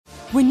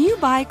When you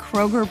buy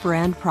Kroger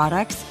brand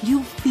products,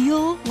 you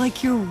feel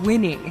like you're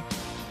winning.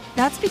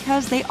 That's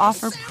because they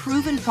offer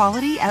proven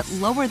quality at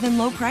lower than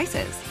low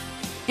prices.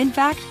 In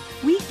fact,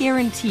 we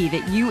guarantee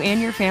that you and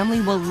your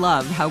family will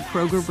love how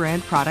Kroger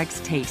brand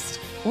products taste,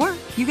 or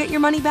you get your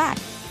money back.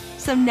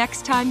 So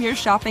next time you're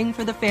shopping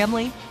for the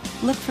family,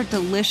 look for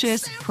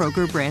delicious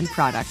Kroger brand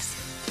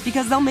products,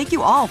 because they'll make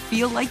you all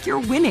feel like you're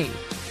winning.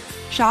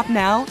 Shop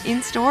now,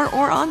 in-store,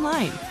 or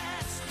online.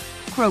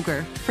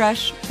 Kroger,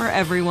 fresh for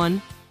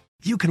everyone.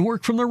 You can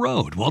work from the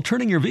road while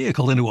turning your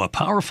vehicle into a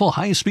powerful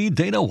high-speed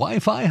data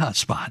Wi-Fi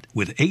hotspot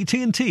with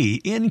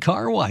AT&T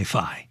in-car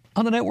Wi-Fi.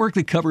 On a network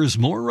that covers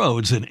more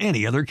roads than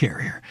any other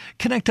carrier.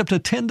 Connect up to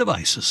 10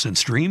 devices and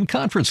stream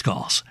conference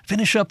calls.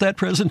 Finish up that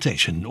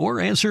presentation or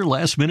answer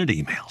last-minute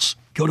emails.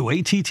 Go to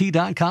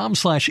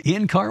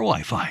att.com/in-car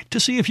Wi-Fi to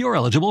see if you're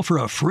eligible for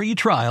a free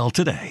trial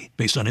today.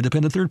 Based on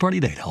independent third-party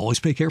data,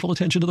 always pay careful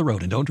attention to the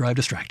road and don't drive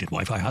distracted.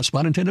 Wi-Fi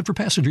hotspot intended for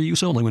passenger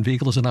use only when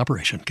vehicle is in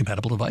operation.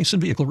 Compatible device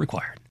and vehicle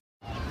required.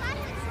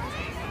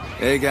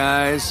 Hey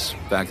guys,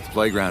 back at the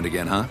playground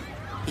again, huh?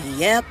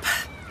 Yep.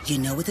 You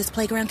know what this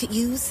playground could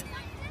use?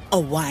 A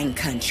wine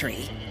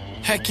country.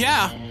 Heck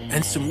yeah,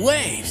 and some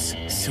waves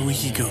so we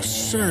could go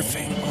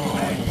surfing. Oh,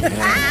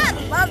 yeah.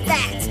 Love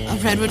that. A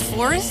redwood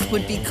forest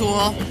would be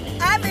cool.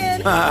 I'm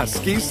in.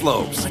 Ski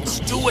slopes.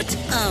 Let's do it.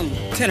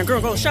 Can a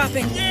girl go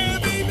shopping? Yeah,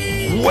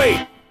 baby.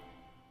 Wait!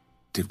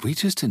 Did we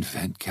just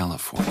invent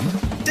California?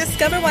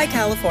 Discover why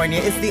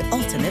California is the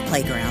ultimate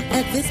playground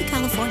at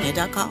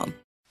visitcalifornia.com.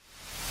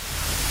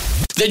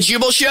 The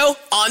Jubal Show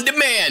on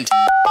demand.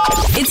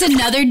 It's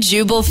another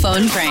Jubal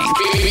phone prank.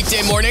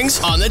 Weekday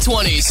mornings on the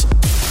 20s.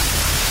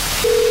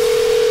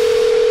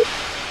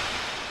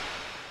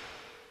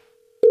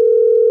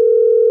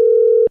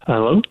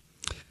 Hello?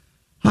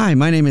 Hi,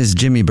 my name is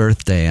Jimmy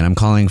Birthday, and I'm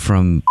calling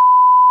from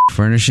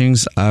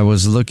Furnishings. I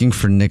was looking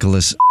for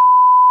Nicholas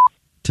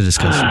to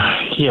discuss.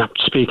 Yeah,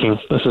 speaking.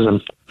 This is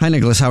him. Hi,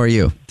 Nicholas. How are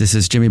you? This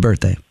is Jimmy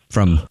Birthday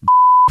from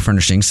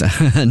Furnishings.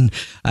 And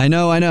I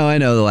know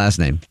the last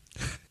name,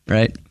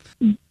 right?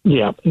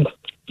 Yeah.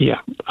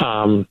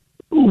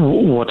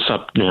 What's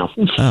up now?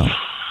 Oh,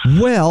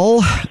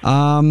 well,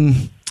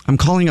 I'm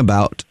calling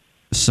about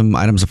some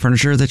items of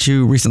furniture that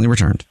you recently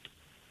returned.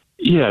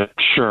 Yeah,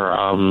 sure.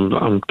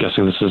 I'm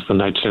guessing this is the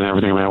nightstand and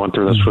everything. I mean, I went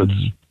through this with,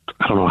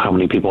 I don't know how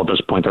many people at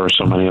this point. There were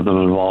so many of them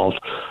involved.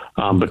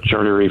 But you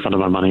already refunded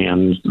my money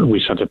and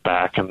we sent it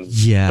back. And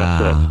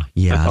that's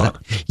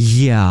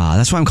it.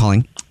 That's why I'm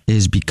calling,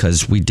 is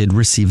because we did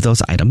receive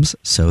those items.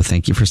 So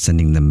thank you for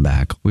sending them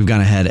back. We've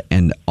gone ahead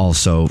and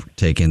also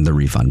taken the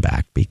refund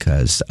back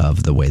because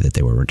of the way that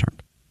they were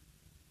returned.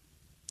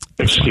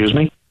 Excuse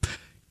me?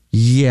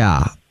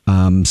 Yeah.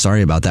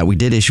 Sorry about that. We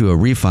did issue a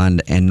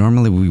refund, and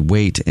normally we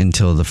wait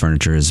until the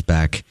furniture is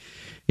back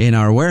in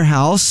our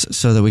warehouse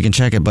so that we can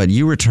check it. But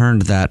you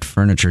returned that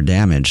furniture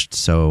damaged,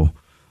 so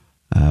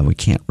we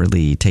can't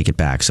really take it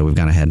back. So we've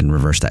gone ahead and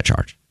reversed that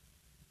charge.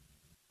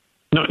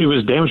 No, it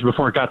was damaged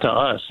before it got to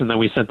us, and then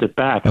we sent it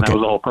back. And that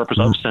was the whole purpose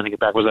of sending it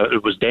back, was that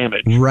it was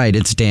damaged. Right,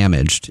 it's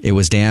damaged. It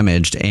was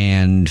damaged,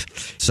 and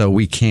so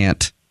we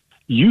can't.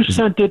 You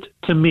sent it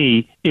to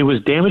me. It was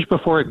damaged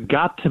before it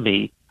got to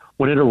me.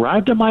 When it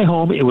arrived at my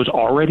home, it was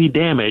already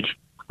damaged.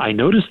 I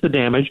noticed the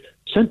damage,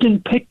 sent in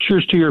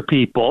pictures to your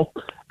people,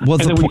 and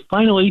then we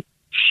finally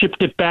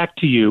shipped it back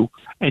to you,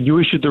 and you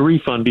issued the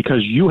refund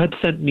because you had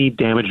sent me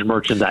damaged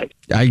merchandise.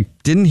 I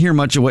didn't hear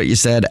much of what you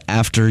said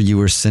after you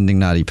were sending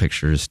naughty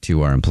pictures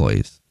to our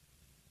employees.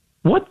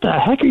 What the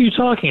heck are you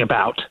talking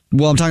about?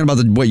 Well, I'm talking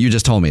about what you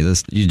just told me.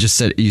 You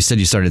said you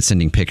started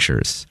sending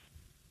pictures.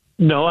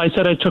 No, I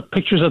said I took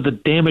pictures of the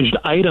damaged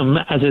item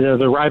as it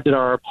had arrived at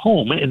our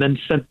home and then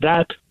sent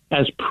that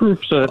as proof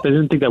so that they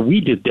didn't think that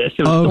we did this.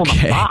 It was still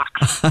in the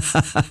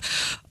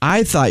box.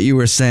 I thought you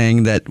were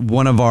saying that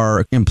one of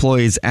our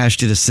employees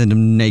asked you to send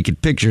him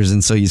naked pictures,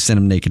 and so you sent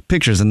him naked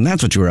pictures, and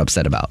that's what you were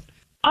upset about.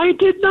 I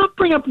did not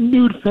bring up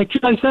nude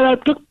pictures. I said I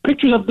took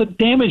pictures of the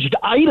damaged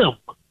item.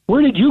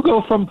 Where did you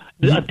go from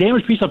a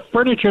damaged piece of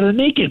furniture to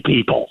naked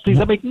people? See,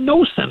 that makes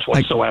no sense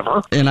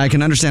whatsoever. And I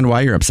can understand why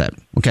you're upset,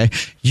 okay?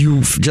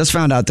 You've just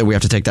found out that we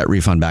have to take that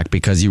refund back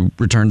because you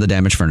returned the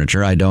damaged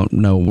furniture. I don't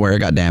know where it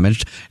got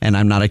damaged, and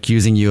I'm not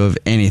accusing you of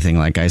anything,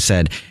 like I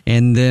said.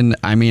 And then,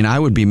 I mean, I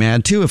would be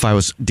mad, too, if I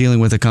was dealing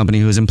with a company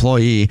whose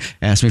employee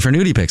asked me for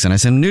nudie pics, and I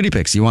sent him nudie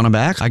pics. You want them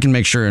back? I can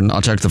make sure, and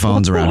I'll check the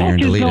phones around here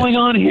and delete it. What's going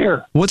on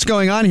here? What's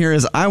going on here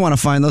is I want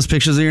to find those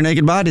pictures of your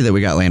naked body that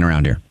we got laying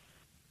around here.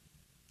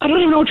 I don't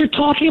even know what you're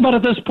talking about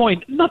at this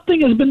point.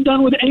 Nothing has been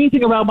done with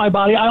anything about my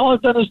body. All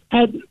I've done is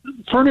had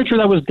furniture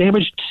that was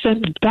damaged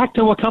sent back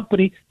to a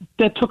company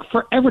that took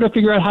forever to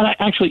figure out how to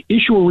actually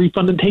issue a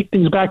refund and take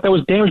things back that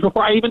was damaged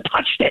before I even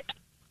touched it.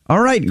 All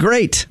right,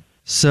 great.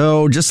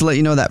 So just to let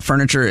you know, that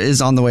furniture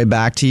is on the way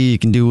back to you. You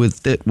can do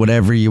with it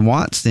whatever you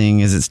want,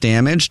 seeing as it's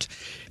damaged.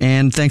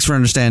 And thanks for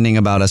understanding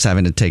about us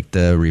having to take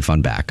the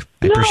refund back.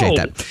 I appreciate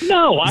that.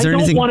 No, I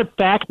don't want it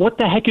back. What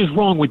the heck is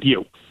wrong with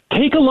you?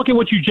 Take a look at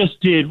what you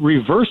just did,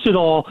 reverse it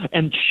all,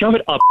 and shove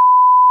it up.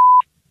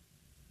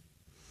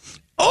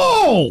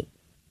 Oh!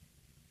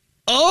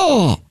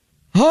 Oh.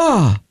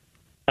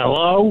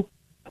 Hello?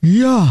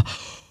 Yeah.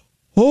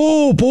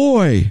 Oh,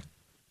 boy.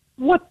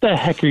 What the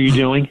heck are you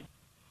doing?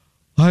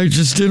 I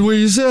just did what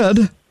you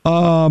said.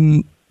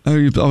 I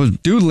was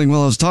doodling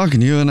while I was talking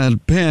to you, and I had a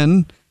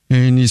pen,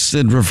 and you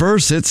said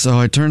reverse it, so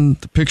I turned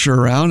the picture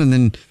around, and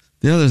then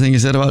the other thing you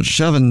said about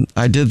shoving,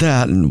 I did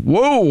that, and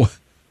whoa!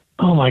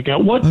 Oh, my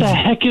God. What the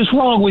heck is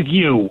wrong with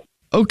you?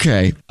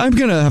 Okay, I'm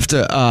going to have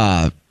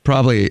to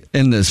probably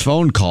end this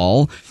phone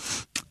call,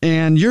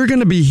 and you're going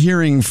to be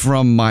hearing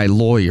from my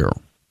lawyer.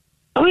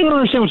 I don't even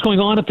understand what's going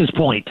on at this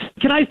point.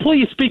 Can I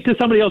please speak to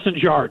somebody else in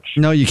charge?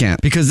 No, you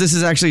can't, because this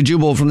is actually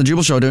Jubal from the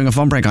Jubal Show doing a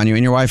phone prank on you,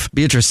 and your wife,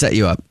 Beatrice, set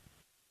you up.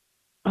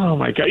 Oh,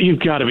 my God. You've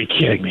got to be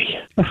kidding me.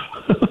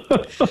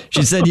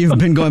 She said you've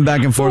been going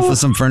back and forth with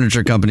some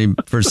furniture company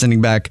for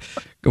sending back,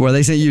 where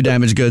they sent you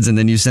damaged goods, and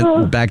then you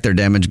sent back their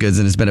damaged goods,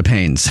 and it's been a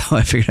pain. So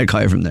I figured I'd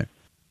call you from there.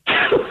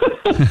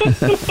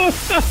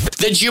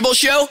 The Jubal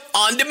Show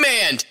on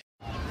demand.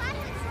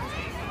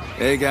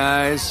 Hey,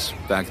 guys.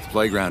 Back at the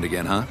playground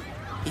again, huh?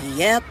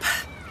 Yep.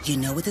 You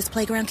know what this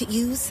playground could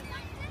use?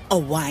 A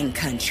wine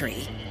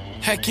country.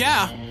 Heck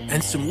yeah.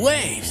 And some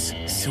waves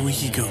so we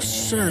could go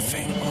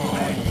surfing.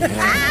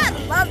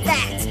 Love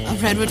that. A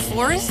redwood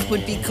forest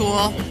would be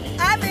cool.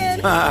 I'm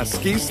in.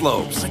 Ski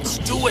slopes. Let's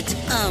do it.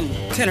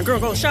 Can a girl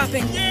go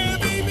shopping? Yeah,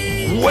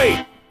 baby.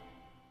 Wait!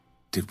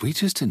 Did we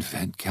just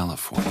invent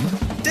California?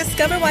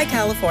 Discover why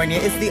California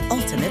is the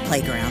ultimate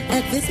playground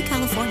at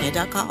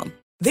visitcalifornia.com.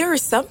 There are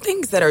some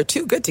things that are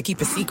too good to keep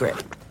a secret.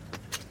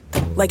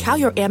 Like how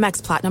your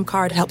Amex Platinum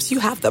card helps you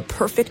have the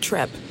perfect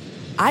trip.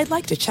 I'd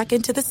like to check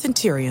into the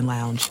Centurion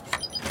Lounge.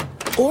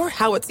 Or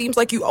how it seems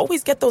like you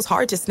always get those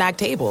hard-to-snag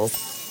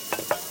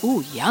tables.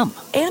 Ooh, yum.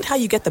 And how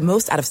you get the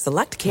most out of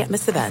select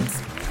can't-miss events.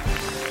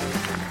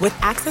 With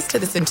access to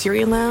the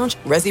Centurion Lounge,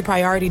 Resi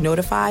Priority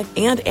Notified,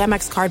 and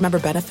Amex card member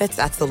benefits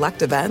at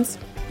select events,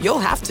 you'll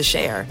have to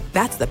share.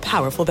 That's the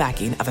powerful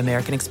backing of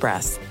American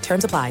Express.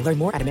 Terms apply. Learn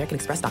more at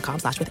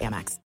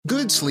americanexpress.com/withAmex.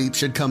 Good sleep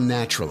should come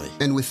naturally,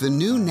 and with the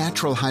new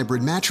Natural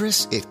Hybrid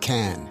mattress, it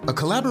can. A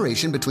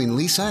collaboration between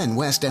Lisa and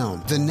West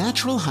Elm, the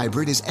Natural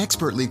Hybrid is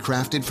expertly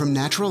crafted from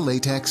natural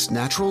latex,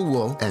 natural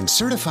wool, and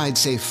certified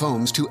safe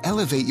foams to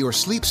elevate your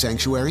sleep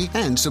sanctuary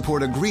and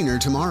support a greener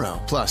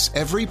tomorrow. Plus,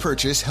 every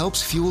purchase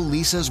helps fuel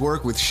Lisa's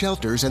work with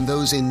shelters and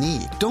those in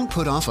need. Don't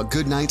put off a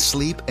good night's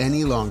sleep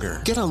any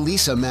longer. Get a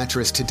Lisa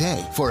mattress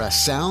today for a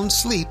sound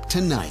sleep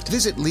tonight.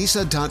 Visit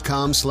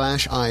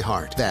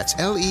lisa.com/iHeart. That's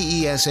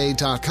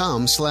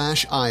LEESA.com/iHeart.